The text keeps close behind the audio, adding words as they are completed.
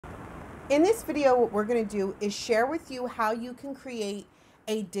In this video, what we're going to do is share with you how you can create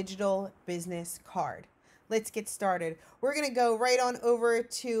a digital business card. Let's get started. We're going to go right on over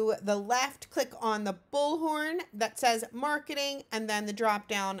to the left, click on the bullhorn that says marketing, and then the drop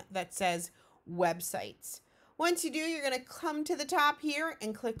down that says websites. Once you do, you're going to come to the top here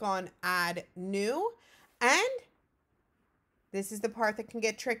and click on add new. And this is the part that can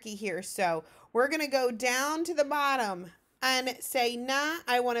get tricky here. So we're going to go down to the bottom and say, nah,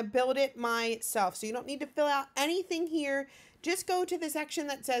 I want to build it myself. So you don't need to fill out anything here. Just go to the section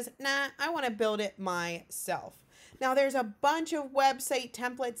that says, nah, I want to build it myself. Now there's a bunch of website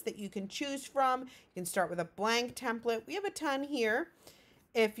templates that you can choose from. You can start with a blank template. We have a ton here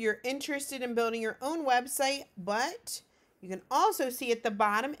if you're interested in building your own website, but you can also see at the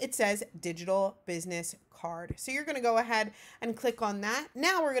bottom, it says digital business card. So you're going to go ahead and click on that.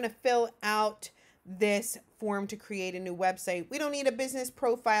 Now we're going to fill out this form to create a new website. We don't need a business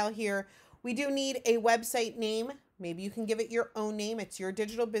profile here. We do need a website name. Maybe you can give it your own name. It's your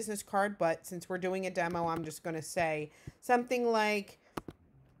digital business card, but since we're doing a demo, I'm just going to say something like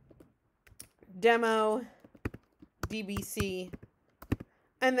demo DBC,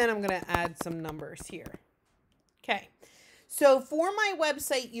 and then I'm going to add some numbers here. Okay. So for my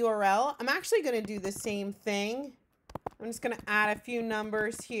website URL, I'm actually going to do the same thing. I'm just going to add a few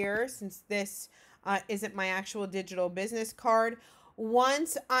numbers here since this isn't my actual digital business card.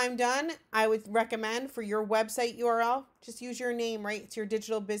 Once I'm done, I would recommend for your website URL, just use your name, right? It's your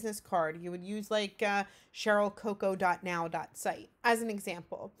digital business card. You would use like cherylcoco.now.site as an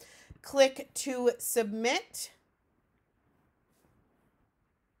example. Click to submit.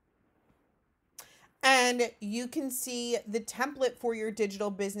 And you can see the template for your digital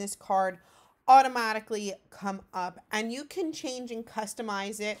business card automatically come up, and you can change and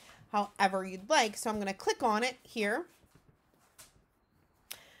customize it however you'd like. So I'm going to click on it here.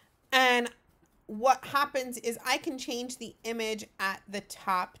 And what happens is I can change the image at the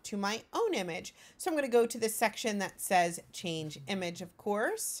top to my own image. So I'm going to go to the section that says change image, of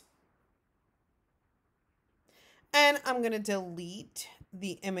course. And I'm going to delete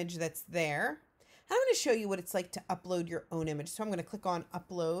the image that's there. I'm going to show you what it's like to upload your own image. So I'm going to click on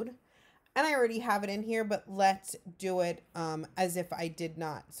upload, and I already have it in here, but let's do it as if I did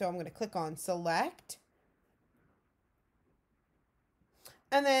not. So I'm going to click on select,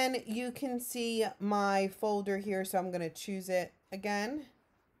 and then you can see my folder here. So I'm going to choose it again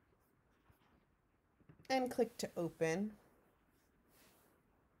and click to open.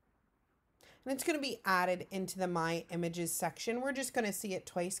 And it's going to be added into the My Images section. We're just going to see it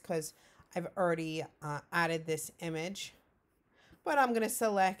twice because I've already added this image, but I'm going to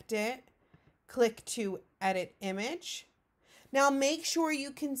select it, click to edit image. Now make sure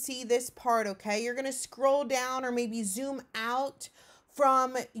you can see this part, okay? You're going to scroll down or maybe zoom out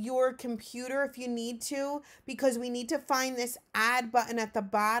from your computer if you need to, because we need to find this add button at the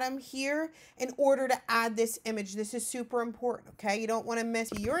bottom here in order to add this image. This is super important, okay? You don't want to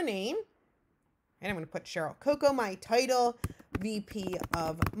miss your name. And I'm going to put Cheryl Coco, my title, VP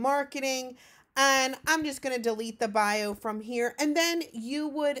of Marketing. And I'm just going to delete the bio from here. And then you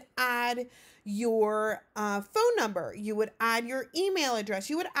would add your phone number. You would add your email address.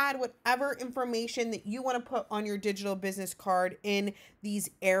 You would add whatever information that you want to put on your digital business card in these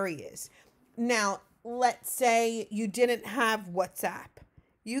areas. Now, let's say you didn't have WhatsApp.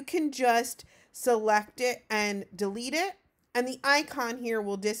 You can just select it and delete it, and the icon here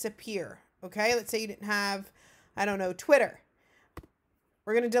will disappear. Okay, let's say you didn't have, I don't know, Twitter.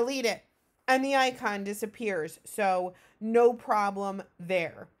 We're going to delete it, and the icon disappears. So no problem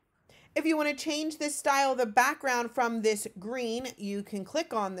there. If you want to change the style of the background from this green, you can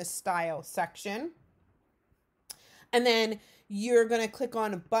click on the style section. And then you're going to click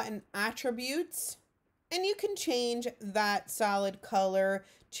on button attributes, and you can change that solid color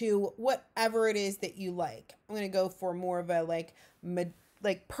to whatever it is that you like. I'm going to go for more of a like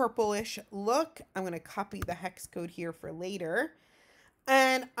purplish look. I'm going to copy the hex code here for later.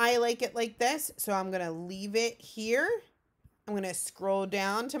 And I like it like this, so I'm going to leave it here. I'm going to scroll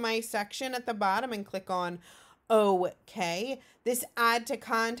down to my section at the bottom and click on OK. This add to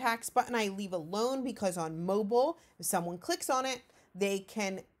contacts button I leave alone because on mobile, if someone clicks on it, they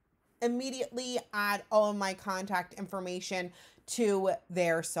can immediately add all of my contact information to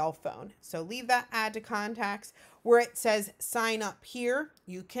their cell phone. So leave that add to contacts. Where it says sign up here,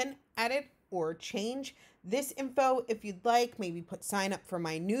 you can edit or change this info if you'd like. Maybe put sign up for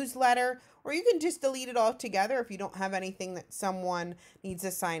my newsletter, or you can just delete it all together if you don't have anything that someone needs to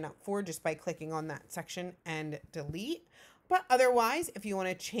sign up for, just by clicking on that section and delete. But otherwise, if you want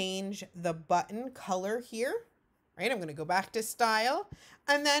to change the button color here, right? I'm going to go back to style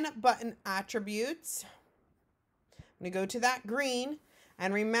and then button attributes. I'm going to go to that green,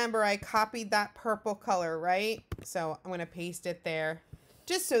 and remember I copied that purple color, right? So I'm going to paste it there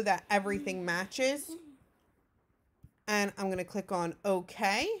just so that everything matches. And I'm going to click on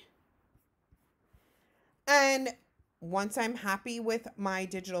OK. And once I'm happy with my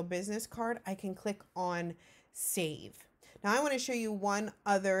digital business card, I can click on save. Now I want to show you one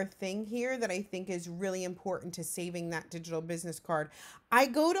other thing here that I think is really important to saving that digital business card. I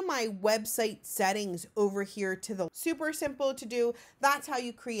go to my website settings over here to the super simple to do. That's how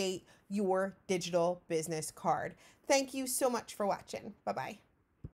you create your digital business card. Thank you so much for watching. Bye-bye.